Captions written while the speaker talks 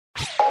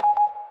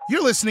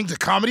You're listening to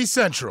Comedy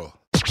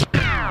Central.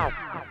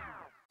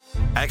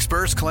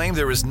 Experts claim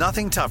there is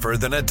nothing tougher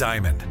than a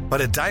diamond. But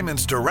at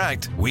Diamonds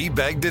Direct, we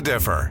beg to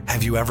differ.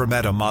 Have you ever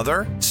met a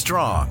mother?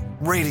 Strong,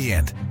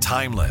 radiant,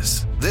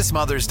 timeless. This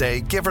Mother's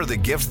Day, give her the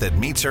gift that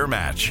meets her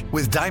match.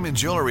 With diamond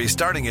jewelry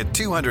starting at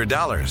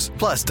 $200.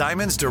 Plus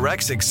Diamonds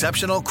Direct's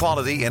exceptional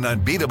quality and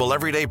unbeatable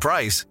everyday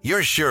price,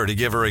 you're sure to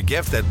give her a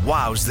gift that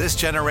wows this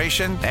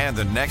generation and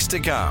the next to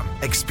come.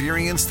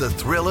 Experience the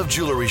thrill of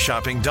jewelry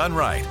shopping done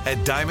right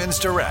at Diamonds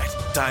Direct.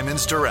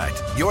 Diamonds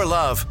Direct. Your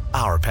love,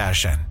 our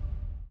passion.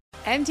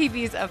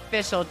 MTV's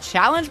official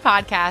Challenge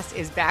podcast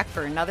is back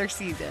for another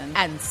season.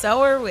 And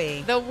so are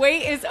we. The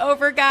wait is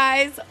over,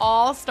 guys.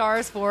 All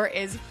Stars 4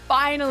 is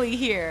finally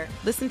here.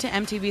 Listen to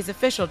MTV's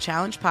official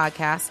Challenge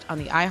podcast on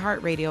the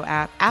iHeartRadio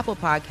app, Apple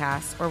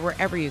Podcasts, or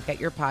wherever you get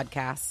your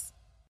podcasts.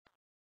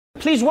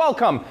 Please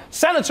welcome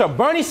Senator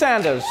Bernie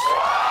Sanders.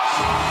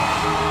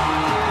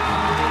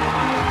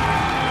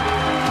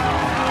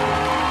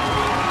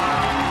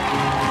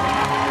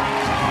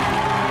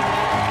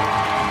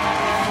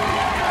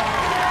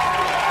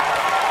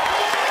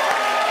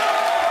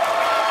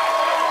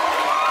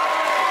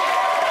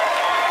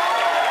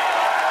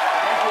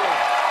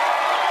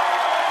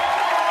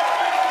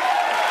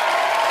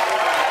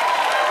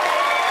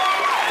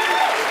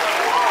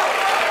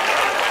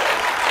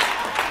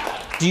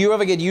 Do you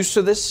ever get used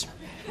to this?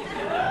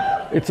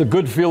 It's a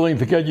good feeling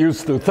to get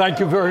used to.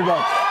 Thank you very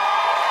much.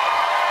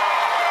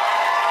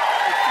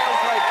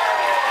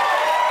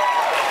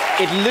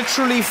 It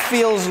literally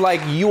feels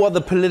like you are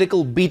the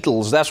political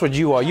Beatles. That's what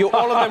you are. You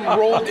all of them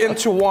rolled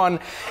into one.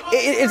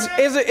 Is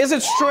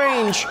it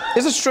strange?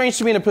 Is it strange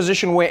to be in a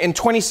position where in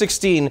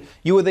 2016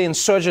 you were the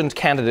insurgent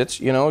candidate?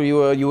 You know, you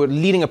were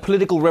leading a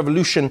political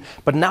revolution,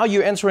 but now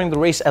you're entering the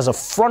race as a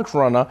front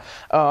runner.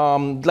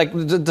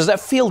 Does that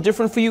feel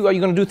different for you? Are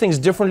you going to do things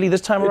differently this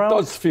time around? It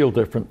does feel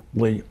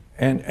differently.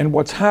 And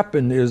what's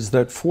happened is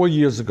that 4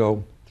 years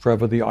ago,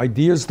 Trevor, the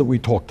ideas that we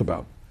talked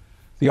about,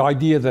 the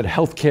idea that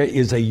healthcare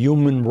is a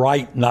human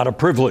right, not a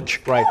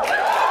privilege. Right.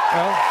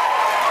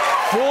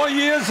 4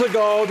 years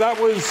ago,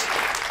 that was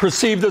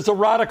perceived as a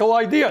radical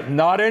idea.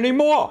 Not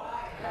anymore.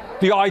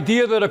 The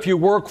idea that if you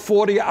work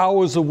 40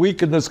 hours a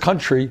week in this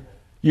country,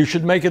 you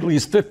should make at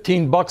least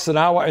 $15 an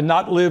hour and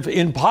not live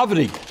in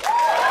poverty.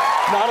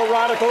 Not a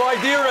radical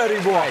idea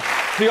anymore.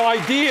 The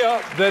idea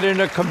that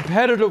in a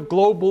competitive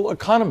global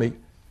economy,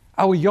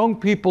 our young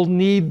people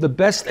need the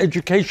best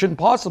education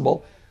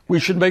possible. We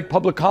should make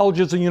public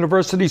colleges and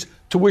universities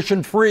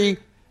tuition free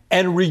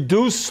and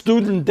reduce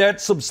student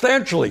debt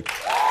substantially.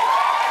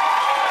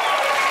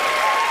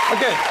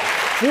 Again,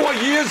 4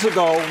 years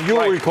ago,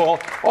 you'll recall,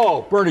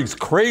 Bernie's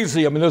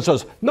crazy. I mean,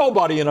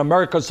 nobody in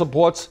America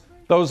supports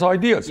those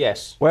ideas.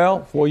 Yes.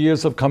 Well, 4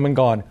 years have come and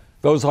gone.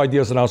 Those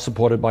ideas are now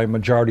supported by a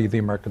majority of the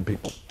American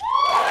people.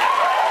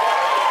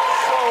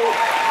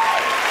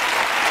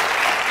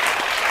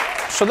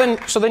 So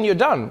then you're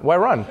done. Why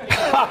run?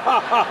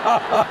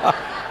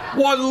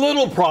 One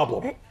little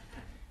problem.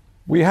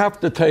 We have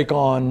to take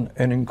on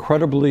an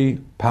incredibly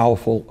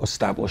powerful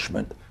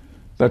establishment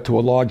that to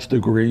a large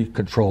degree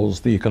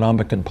controls the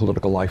economic and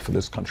political life of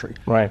this country.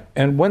 Right.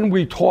 And when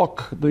we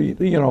talk,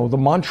 the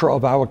mantra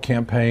of our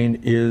campaign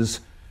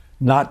is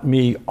not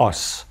me,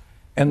 us.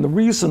 And the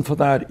reason for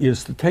that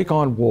is to take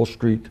on Wall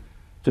Street,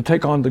 to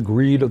take on the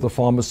greed of the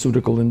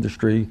pharmaceutical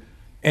industry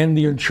and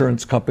the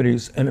insurance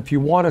companies. And if you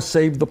want to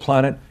save the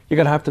planet, you're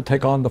going to have to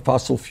take on the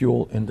fossil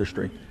fuel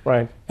industry.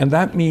 Right. And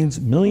that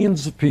means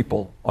millions of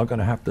people are going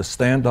to have to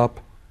stand up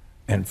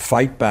and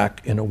fight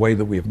back in a way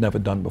that we have never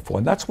done before.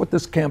 And that's what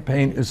this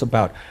campaign is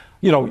about.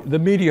 You know, the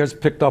media has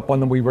picked up on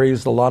that we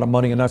raised a lot of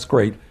money, and that's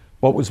great.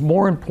 What was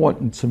more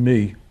important to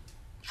me,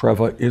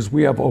 Trevor, is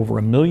we have over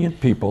 1 million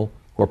people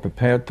who are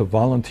prepared to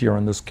volunteer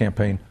on this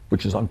campaign,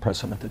 which is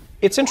unprecedented.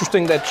 It's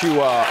interesting that you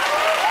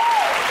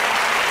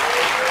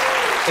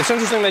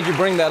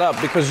bring that up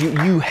because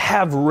you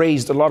have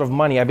raised a lot of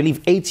money. I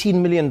believe $18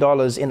 million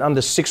in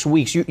under 6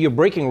 weeks. You're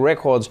breaking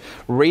records,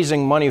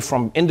 raising money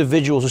from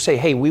individuals who say,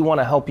 hey, we want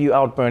to help you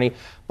out, Bernie.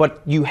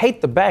 But you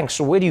hate the banks,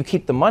 so where do you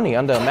keep the money?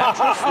 Under a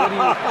mattress?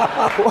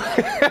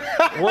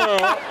 Well,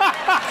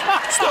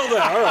 still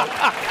there, all right.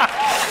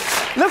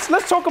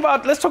 Let's talk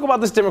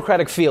about this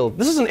Democratic field.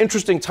 This is an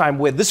interesting time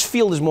where this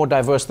field is more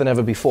diverse than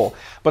ever before.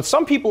 But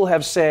some people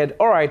have said,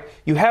 all right,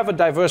 you have a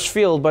diverse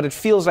field, but it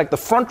feels like the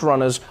front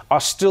runners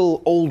are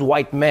still old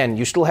white men.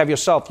 You still have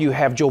yourself. You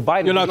have Joe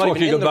Biden. You're not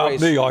talking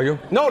about me, are you?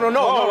 No,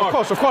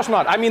 of course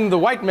not. I mean the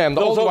white man,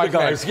 the Those old white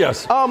guys, man.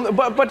 Yes.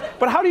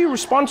 But how do you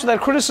respond to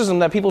that criticism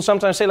that people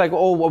sometimes say, like,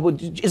 oh, well,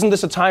 isn't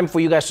this a time for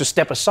you guys to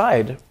step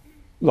aside?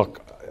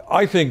 Look,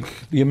 I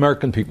think the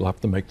American people have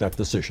to make that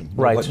decision.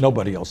 Right.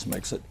 Nobody else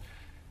makes it.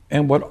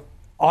 And what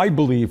I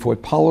believe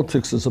what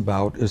politics is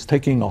about is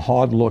taking a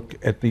hard look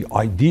at the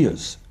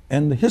ideas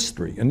and the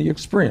history and the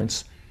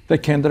experience that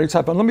candidates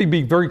have. And let me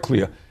be very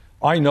clear.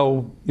 I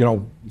know,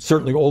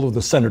 certainly all of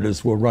the senators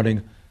who are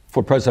running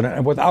for president,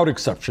 and without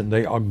exception,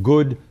 they are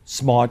good,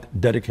 smart,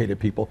 dedicated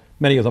people.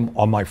 Many of them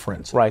are my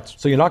friends. Right.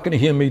 So you're not going to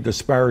hear me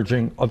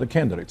disparaging other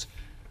candidates.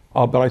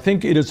 But I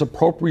think it is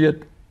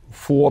appropriate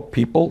for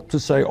people to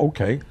say,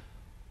 okay,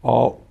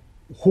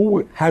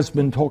 who has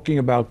been talking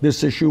about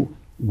this issue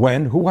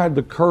when, who had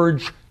the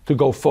courage to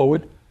go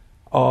forward,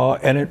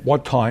 and at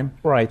what time.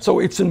 Right. So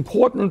it's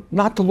important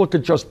not to look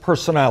at just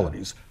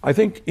personalities. I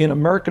think in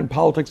American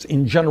politics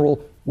in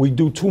general, we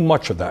do too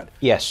much of that.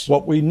 Yes.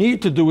 What we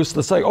need to do is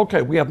to say,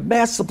 okay, we have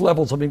massive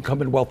levels of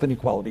income and wealth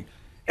inequality.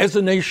 As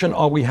a nation,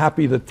 are we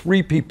happy that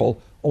 3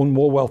 people own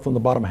more wealth than the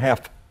bottom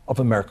half of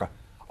America?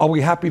 Are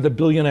we happy that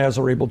billionaires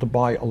are able to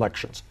buy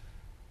elections?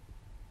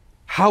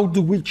 How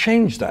do we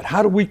change that?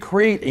 How do we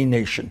create a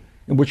nation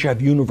in which you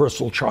have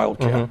universal child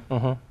care,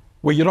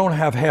 where you don't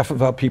have half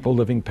of our people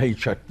living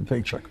paycheck to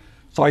paycheck?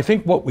 So I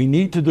think what we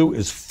need to do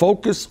is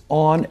focus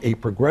on a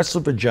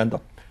progressive agenda.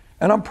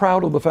 And I'm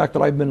proud of the fact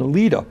that I've been a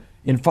leader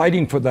in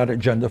fighting for that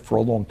agenda for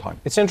a long time.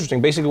 It's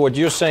interesting. Basically, what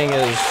you're saying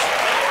is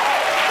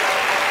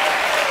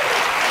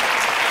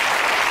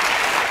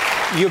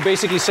you're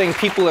basically saying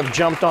people have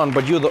jumped on,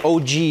 but you're the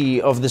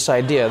OG of this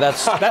idea.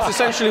 That's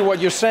essentially what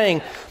you're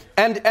saying.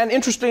 And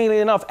interestingly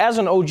enough, as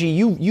an OG,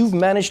 you've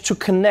managed to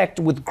connect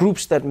with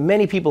groups that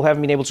many people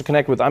haven't been able to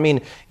connect with. I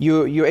mean,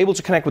 you're able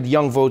to connect with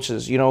young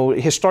voters. You know,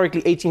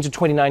 historically, 18 to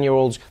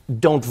 29-year-olds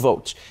don't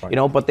vote. Right. You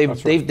know, but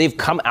they've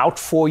come out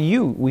for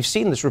you. We've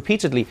seen this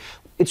repeatedly.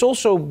 It's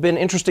also been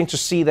interesting to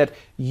see that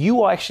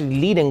you are actually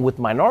leading with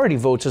minority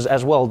voters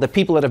as well, the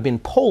people that have been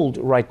polled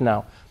right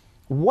now.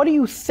 What do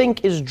you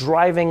think is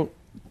driving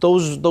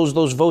those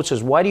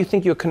voters? Why do you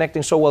think you're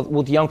connecting so well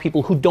with young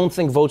people who don't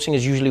think voting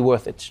is usually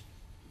worth it?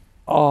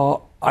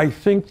 I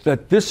think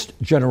that this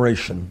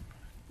generation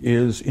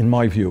is, in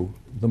my view,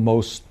 the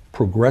most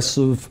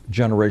progressive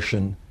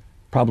generation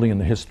probably in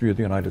the history of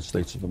the United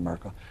States of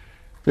America.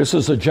 This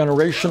is a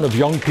generation of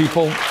young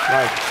people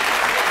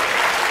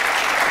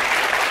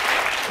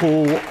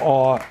who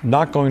are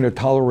not going to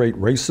tolerate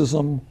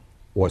racism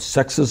or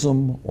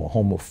sexism or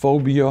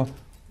homophobia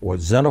or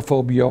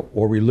xenophobia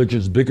or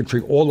religious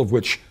bigotry, all of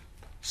which,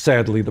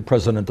 sadly, the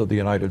President of the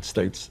United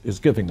States is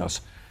giving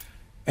us.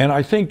 And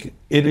I think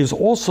it is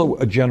also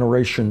a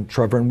generation,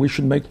 Trevor, and we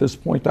should make this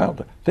point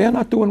out, they are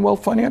not doing well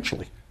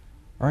financially,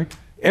 all right?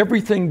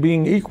 Everything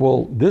being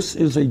equal, this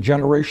is a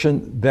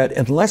generation that,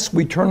 unless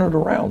we turn it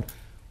around,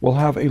 will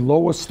have a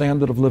lower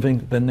standard of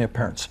living than their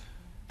parents.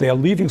 They are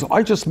leaving. So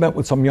I just met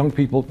with some young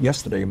people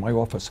yesterday in my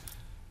office.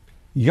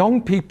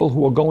 Young people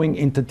who are going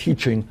into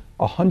teaching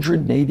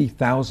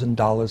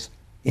 $180,000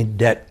 in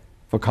debt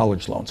for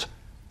college loans.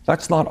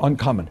 That's not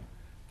uncommon.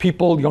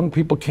 Young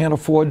people can't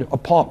afford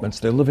apartments.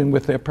 They're living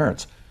with their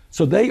parents.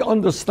 So they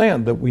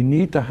understand that we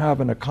need to have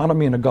an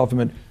economy and a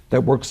government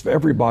that works for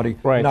everybody,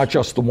 not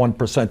just the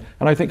 1%.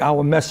 And I think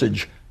our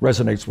message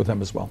resonates with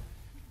them as well.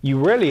 You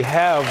really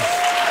have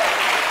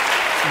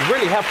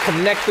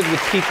connected with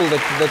people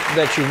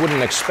that you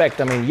wouldn't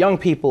expect. I mean, young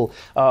people,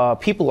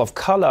 people of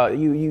color,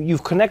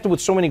 you've connected with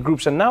so many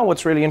groups. And now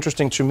what's really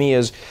interesting to me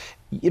is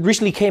it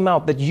recently came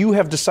out that you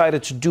have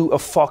decided to do a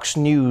Fox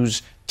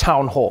News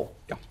town hall.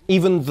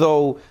 Even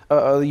though, the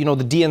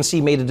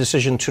DNC made a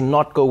decision to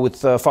not go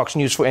with Fox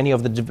News for any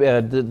of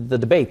the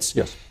debates.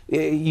 Yes.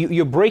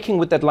 You're breaking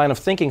with that line of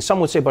thinking. Some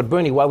would say, but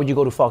Bernie, why would you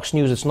go to Fox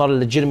News? It's not a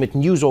legitimate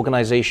news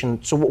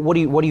organization. So what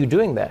are you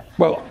doing there?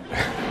 Well,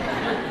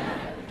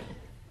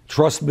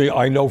 trust me,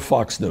 I know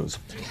Fox News.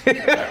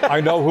 I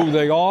know who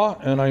they are,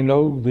 and I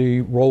know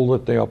the role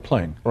that they are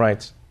playing.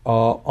 Right.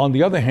 On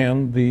the other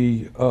hand,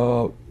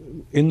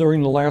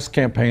 during the last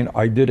campaign,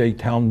 I did a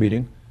town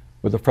meeting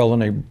with a fellow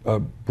named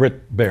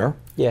Britt Baer,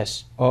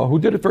 yes, who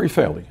did it very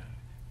fairly.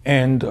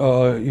 And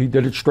he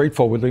did it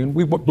straightforwardly. And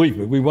believe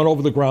me, we went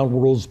over the ground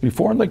rules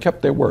before, and they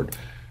kept their word.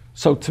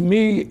 So to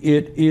me,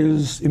 it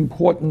is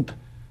important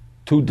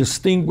to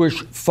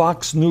distinguish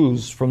Fox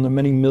News from the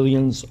many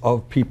millions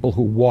of people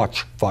who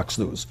watch Fox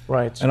News.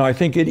 Right. And I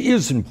think it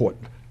is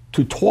important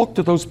to talk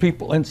to those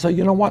people and say,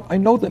 you know what, I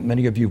know that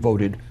many of you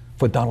voted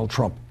for Donald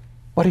Trump,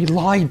 but he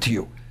lied to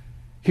you.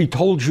 He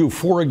told you,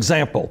 for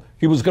example,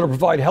 he was going to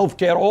provide health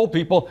care to all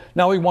people.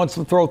 Now he wants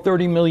to throw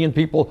 30 million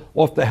people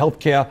off the health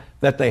care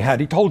that they had.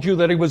 He told you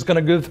that he was going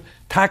to give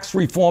tax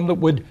reform that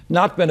would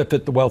not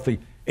benefit the wealthy.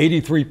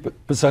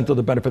 83% of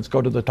the benefits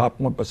go to the top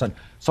 1%.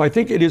 So I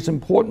think it is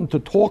important to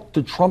talk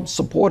to Trump's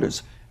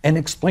supporters and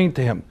explain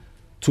to him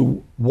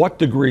to what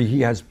degree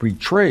he has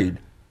betrayed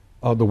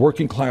the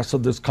working class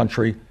of this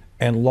country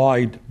and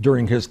lied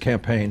during his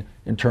campaign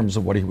in terms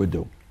of what he would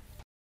do.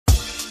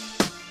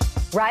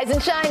 Rise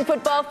and shine,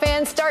 football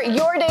fans. Start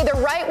your day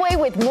the right way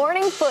with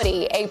Morning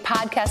Footy, a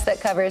podcast that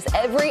covers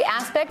every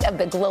aspect of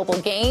the global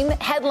game,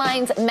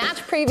 headlines, match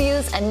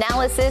previews,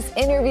 analysis,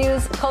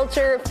 interviews,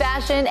 culture,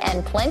 fashion,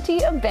 and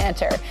plenty of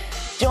banter.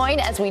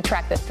 Join as we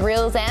track the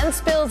thrills and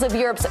spills of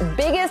Europe's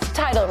biggest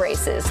title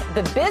races,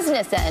 the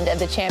business end of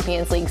the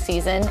Champions League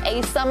season,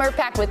 a summer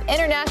packed with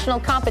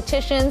international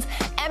competitions,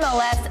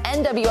 MLS,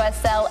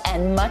 NWSL,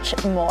 and much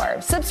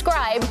more.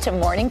 Subscribe to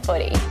Morning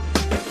Footy.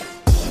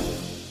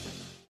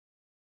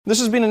 This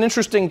has been an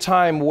interesting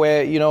time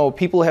where,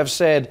 people have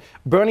said,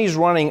 Bernie's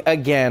running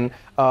again.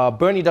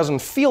 Bernie doesn't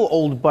feel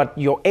old, but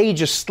your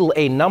age is still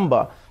a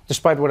number,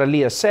 despite what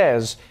Aaliyah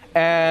says.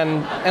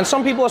 And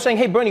some people are saying,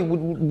 hey, Bernie,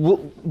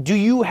 do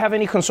you have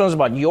any concerns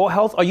about your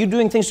health? Are you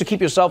doing things to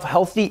keep yourself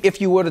healthy if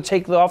you were to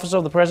take the office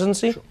of the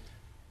presidency? Sure.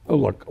 Oh,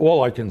 look,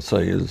 all I can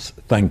say is,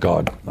 thank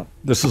God.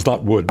 This is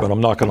not wood, but I'm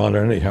knocking on it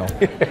anyhow.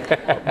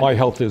 My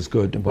health is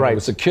good. When I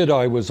was a kid,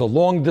 I was a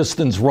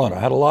long-distance runner. I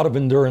had a lot of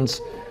endurance,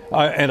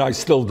 and I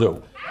still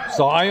do.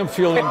 So I am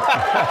feeling... Not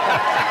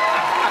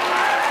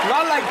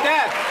like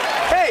that.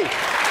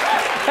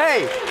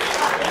 Hey.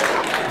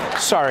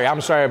 Sorry,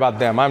 I'm sorry about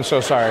them. I'm so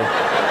sorry.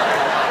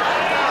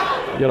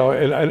 You know,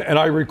 and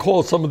I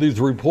recall some of these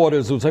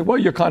reporters who say, well,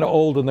 you're kind of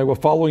old, and they were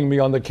following me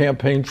on the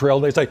campaign trail.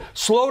 They say,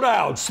 slow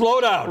down.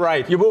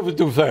 Right. You're moving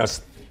too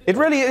fast. It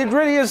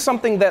really is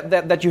something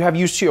that you have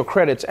used to your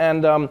credit.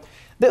 And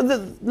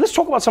let's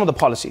talk about some of the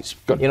policies.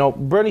 Good. You know,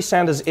 Bernie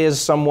Sanders is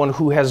someone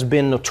who has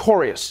been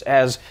notorious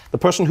as the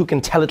person who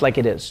can tell it like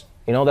it is.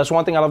 You know, that's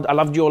one thing I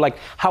loved your, like,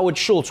 Howard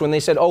Schultz, when they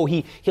said, oh,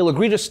 he'll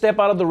agree to step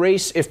out of the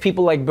race if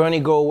people like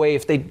Bernie go away,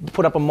 if they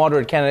put up a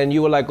moderate candidate, and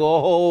you were like,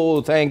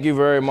 oh, thank you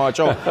very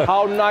much. Oh,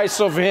 how nice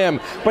of him.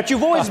 But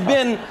you've always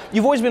been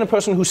a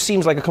person who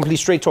seems like a complete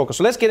straight talker.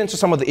 So let's get into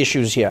some of the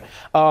issues here.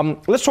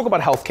 Let's talk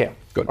about healthcare.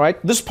 Good. All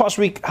right. This past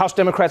week, House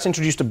Democrats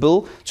introduced a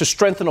bill to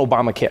strengthen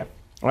Obamacare.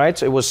 All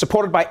right. It was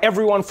supported by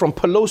everyone from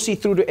Pelosi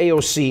through to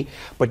AOC.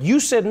 But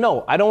you said,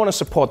 no, I don't want to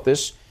support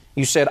this.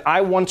 You said,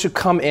 I want to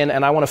come in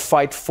and I want to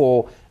fight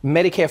for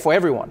Medicare for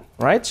everyone,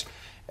 right?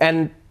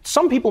 And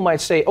some people might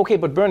say, okay,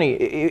 but Bernie,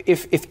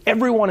 if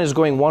everyone is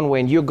going one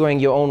way and you're going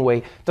your own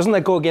way, doesn't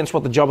that go against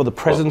what the job of the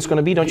president's going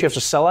to be? Don't you have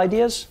to sell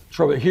ideas?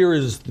 Trevor, here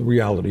is the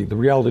reality. The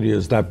reality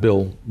is that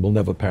bill will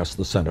never pass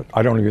the Senate.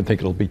 I don't even think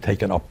it'll be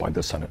taken up by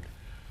the Senate.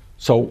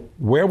 So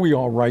where we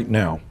are right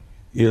now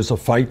is a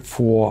fight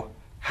for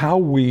how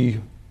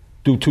we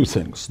do two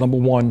things. Number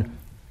one,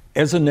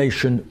 as a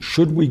nation,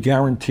 should we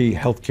guarantee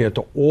health care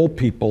to all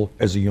people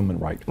as a human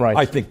right? Right.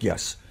 I think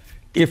yes.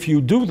 If you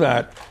do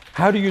that,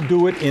 how do you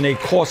do it in a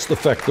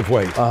cost-effective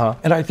way?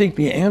 And I think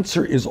the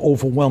answer is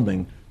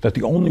overwhelming, that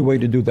the only way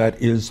to do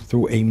that is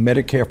through a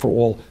Medicare for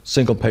all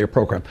single-payer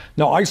program.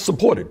 Now, I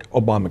supported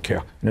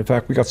Obamacare, and in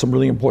fact, we got some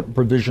really important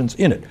provisions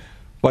in it.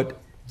 But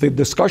the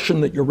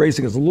discussion that you're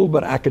raising is a little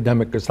bit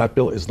academic, because that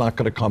bill is not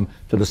going to come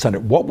to the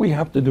Senate. What we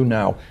have to do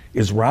now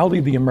is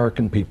rally the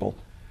American people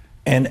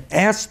and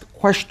ask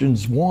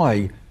questions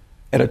why,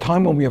 at a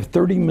time when we have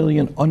 30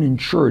 million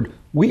uninsured,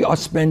 we are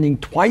spending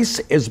twice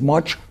as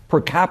much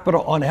per capita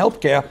on health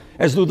care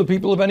as do the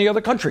people of any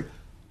other country.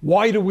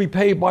 Why do we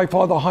pay by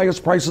far the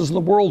highest prices in the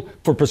world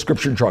for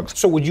prescription drugs?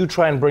 So would you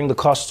try and bring the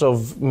costs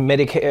of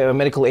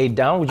medical aid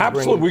down? Would you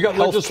Absolutely. We got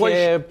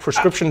legislation.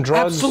 Prescription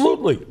drugs?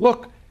 Absolutely.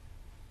 Look,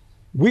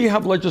 we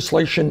have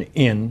legislation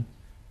in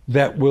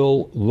that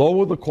will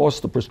lower the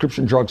cost of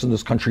prescription drugs in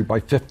this country by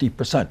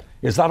 50%.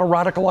 Is that a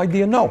radical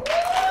idea? No.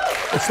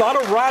 It's not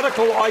a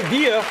radical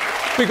idea,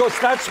 because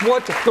that's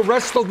what the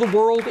rest of the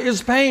world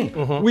is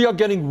paying. We are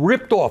getting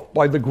ripped off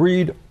by the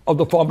greed of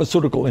the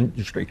pharmaceutical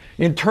industry.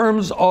 In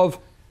terms of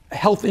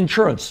health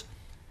insurance,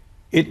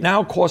 it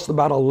now costs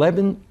about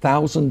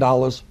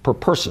 $11,000 per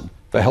person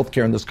for health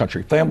care in this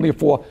country. Family of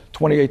four,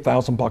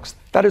 $28,000.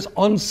 That is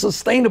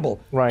unsustainable.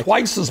 Right.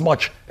 Twice as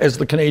much as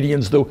the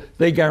Canadians do.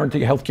 They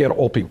guarantee health care to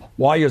all people.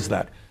 Why is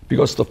that?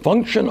 Because the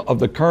function of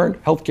the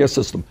current health care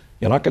system,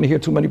 you're not going to hear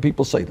too many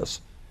people say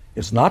this,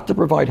 is not to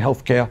provide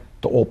health care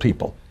to all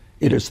people.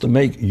 It is to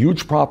make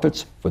huge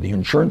profits for the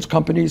insurance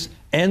companies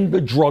and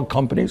the drug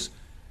companies.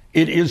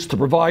 It is to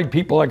provide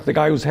people like the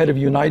guy who's head of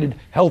United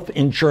Health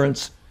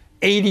Insurance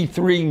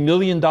 $83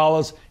 million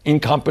in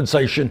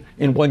compensation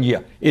in 1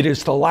 year. It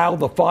is to allow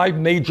the 5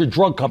 major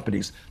drug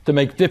companies to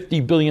make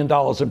 $50 billion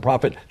in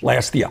profit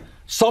last year.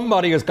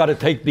 Somebody has got to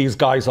take these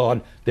guys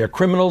on. They're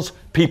criminals.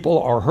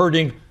 People are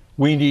hurting.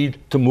 We need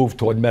to move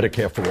toward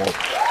Medicare for all.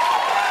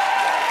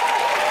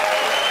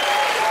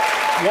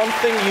 One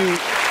thing you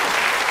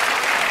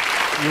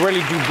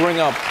really do bring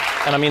up,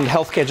 and I mean,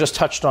 healthcare just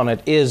touched on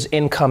it, is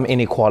income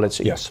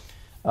inequality. Yes.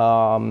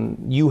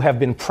 You have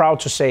been proud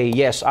to say,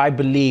 yes, I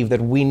believe that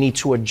we need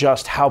to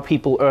adjust how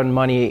people earn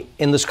money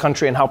in this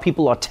country and how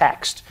people are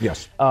taxed.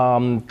 Yes.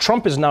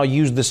 Trump has now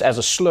used this as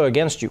a slur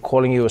against you,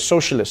 calling you a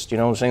socialist,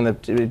 saying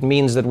that it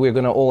means that we're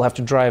going to all have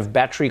to drive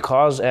battery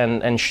cars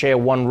and share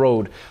one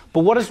road. But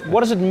what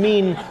does it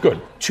mean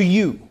to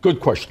you? Good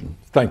question.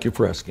 Thank you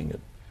for asking it.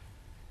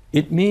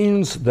 It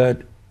means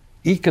that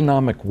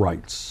economic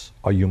rights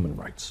are human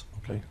rights.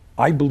 Okay?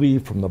 I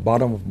believe from the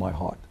bottom of my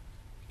heart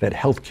that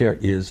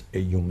healthcare is a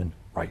human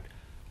right.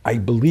 I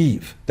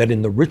believe that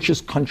in the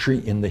richest country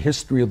in the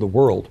history of the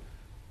world,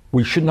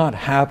 we should not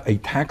have a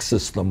tax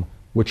system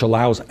which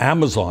allows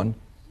Amazon,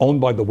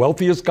 owned by the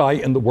wealthiest guy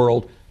in the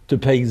world, to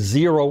pay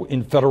 0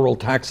 in federal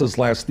taxes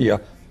last year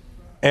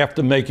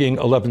after making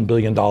 $11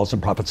 billion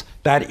in profits.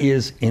 That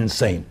is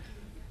insane.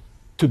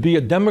 To be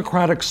a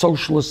democratic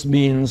socialist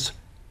means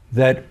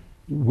that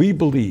I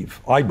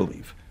believe,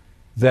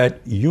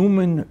 that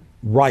human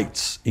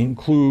rights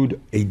include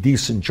a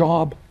decent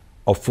job,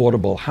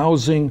 affordable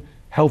housing,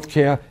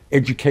 healthcare,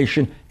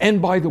 education,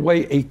 and, by the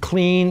way, a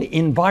clean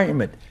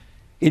environment.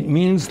 It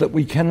means that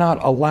we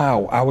cannot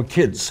allow our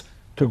kids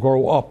to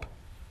grow up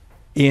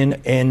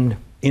in an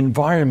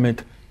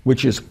environment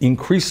which is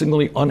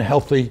increasingly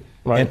unhealthy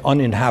and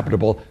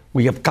uninhabitable.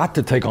 We have got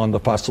to take on the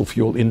fossil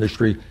fuel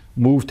industry,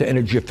 move to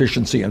energy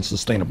efficiency and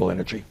sustainable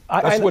energy.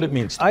 That's what it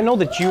means. I know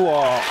that you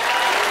are...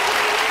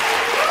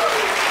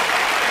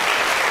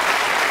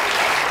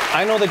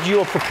 I know that you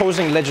are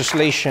proposing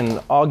legislation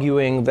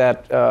arguing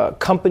that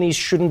companies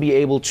shouldn't be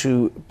able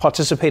to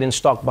participate in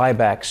stock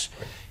buybacks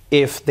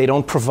if they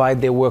don't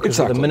provide their workers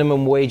with a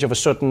minimum wage of a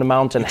certain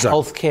amount and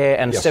health care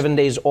and 7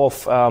 days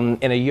off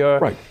in a year.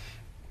 Right.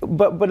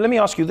 But let me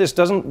ask you this.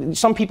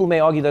 Some people may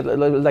argue that,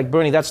 like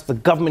Bernie, that's the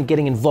government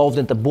getting involved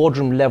at the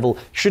boardroom level.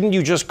 Shouldn't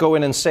you just go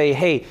in and say,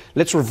 hey,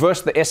 let's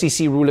reverse the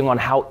SEC ruling on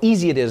how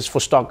easy it is for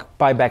stock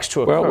buybacks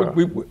to occur?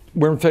 Well,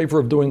 we're in favor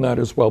of doing that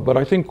as well. But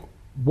I think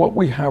what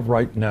we have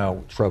right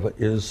now, Trevor,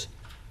 is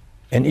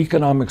an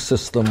economic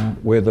system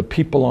where the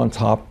people on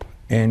top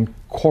and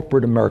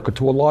corporate America,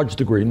 to a large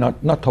degree,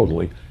 not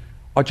totally,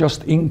 are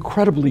just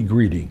incredibly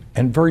greedy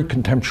and very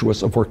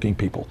contemptuous of working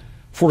people.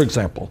 For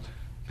example,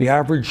 the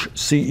average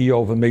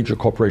CEO of a major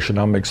corporation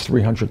now makes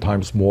 300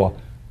 times more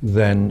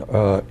than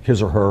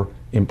his or her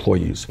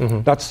employees.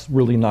 That's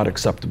really not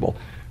acceptable.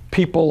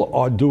 People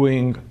are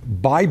doing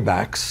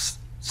buybacks,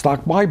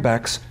 stock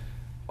buybacks,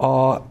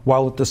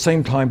 while at the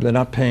same time they're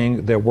not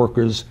paying their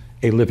workers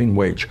a living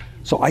wage.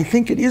 So I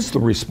think it is the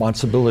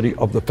responsibility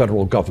of the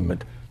federal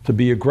government to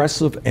be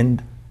aggressive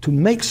and to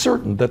make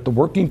certain that the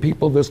working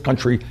people of this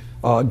country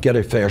get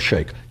a fair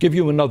shake. Give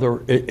you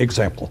another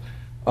example.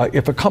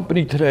 If a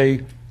company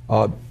today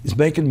is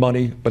making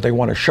money, but they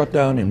want to shut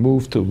down and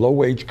move to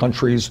low-wage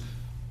countries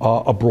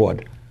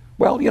abroad,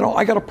 well,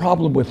 I got a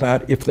problem with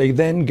that if they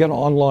then get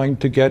online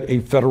to get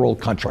a federal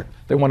contract.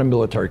 They want a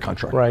military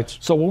contract. Right.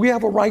 So we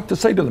have a right to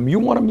say to them, you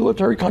want a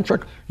military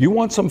contract? You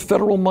want some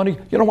federal money?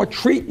 You know what?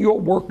 Treat your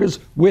workers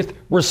with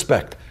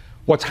respect.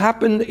 What's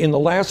happened in the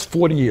last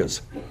 40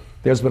 years,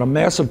 there's been a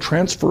massive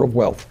transfer of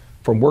wealth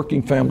from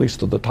working families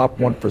to the top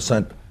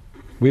 1%.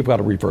 We've got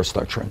to reverse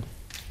that trend.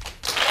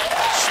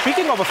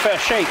 Speaking of a fair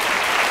shake,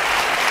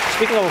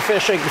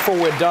 before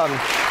we're done,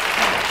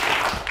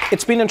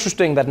 it's been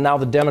interesting that now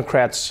the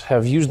Democrats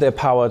have used their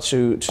power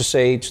to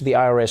say to the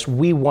IRS,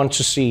 we want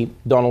to see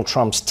Donald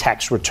Trump's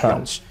tax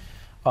returns.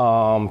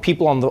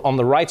 People on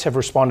the right have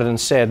responded and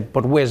said,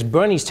 but where's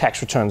Bernie's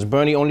tax returns?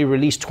 Bernie only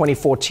released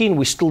 2014.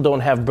 We still don't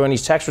have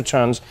Bernie's tax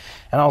returns.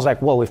 And I was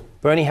like, well, if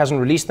Bernie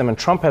hasn't released them and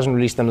Trump hasn't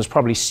released them, there's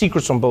probably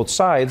secrets on both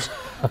sides.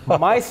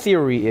 My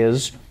theory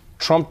is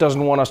Trump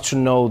doesn't want us to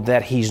know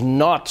that he's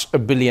not a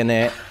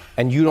billionaire,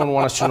 and you don't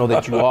want us to know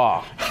that you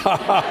are.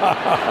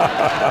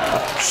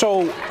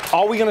 So,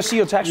 are we going to see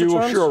your tax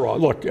returns? You sure are.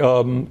 Look,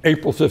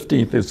 April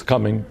 15th is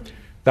coming.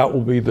 That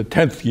will be the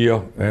 10th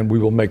year, and we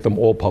will make them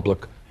all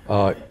public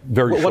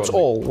very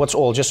shortly. What's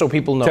all? Just so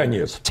people know. 10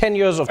 years. 10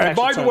 years of tax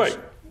returns. And by the way,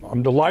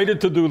 I'm delighted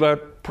to do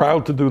that,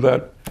 proud to do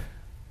that.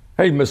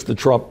 Hey, Mr.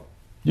 Trump,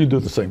 you do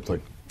the same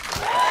thing.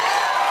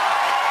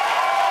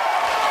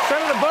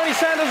 Senator Bernie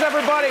Sanders,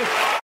 everybody.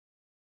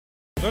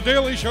 The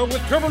Daily Show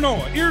with Trevor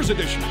Noah, Ears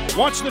Edition.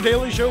 Watch The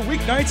Daily Show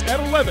weeknights at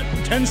 11,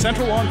 10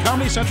 Central on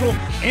Comedy Central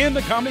and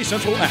the Comedy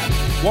Central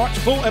app. Watch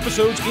full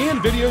episodes and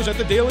videos at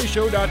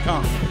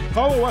thedailyshow.com.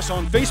 Follow us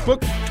on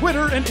Facebook,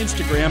 Twitter, and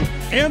Instagram,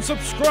 and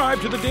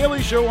subscribe to The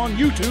Daily Show on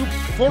YouTube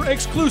for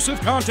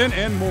exclusive content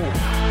and more.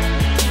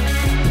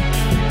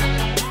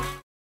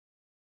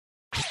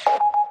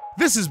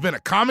 This has been a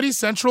Comedy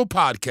Central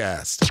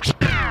podcast.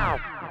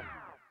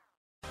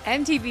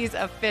 MTV's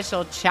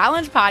official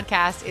Challenge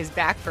podcast is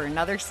back for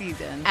another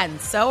season. And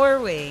so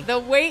are we. The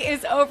wait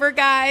is over,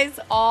 guys.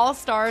 All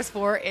Stars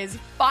 4 is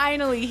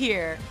finally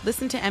here.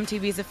 Listen to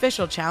MTV's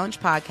official Challenge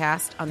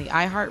podcast on the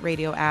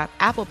iHeartRadio app,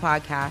 Apple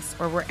Podcasts,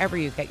 or wherever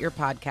you get your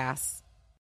podcasts.